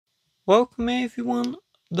Welcome everyone.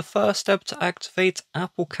 The first step to activate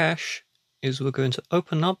Apple Cash is we're going to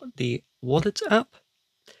open up the Wallet app.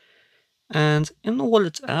 And in the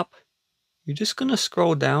Wallet app, you're just going to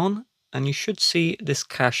scroll down and you should see this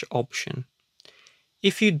cash option.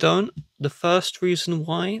 If you don't, the first reason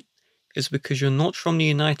why is because you're not from the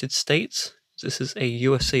United States. This is a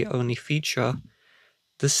USA only feature.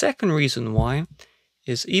 The second reason why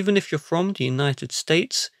is even if you're from the United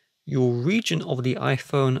States, your region of the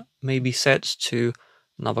iPhone may be set to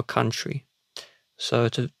another country. So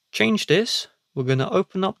to change this, we're going to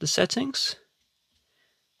open up the settings.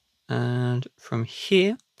 And from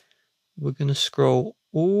here, we're going to scroll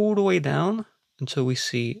all the way down until we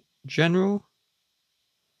see General.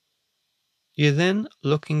 You're then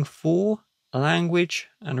looking for language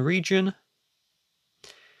and region.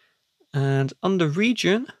 And under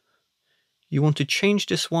region, you want to change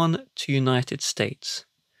this one to United States.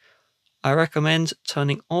 I recommend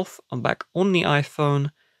turning off and back on the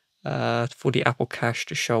iPhone for the Apple Cash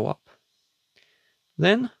to show up.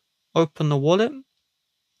 Then open the wallet.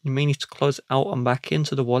 You may need to close out and back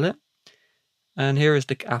into the wallet. And here is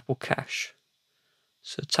the Apple Cash.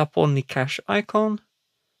 So tap on the cash icon.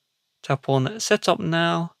 Tap on Setup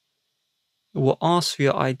Now. It will ask for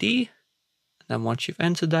your ID. And then once you've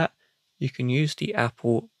entered that, you can use the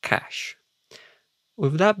Apple Cash.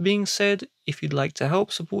 With that being said, if you'd like to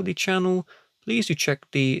help support the channel, please do check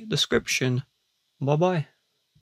the description. Bye bye.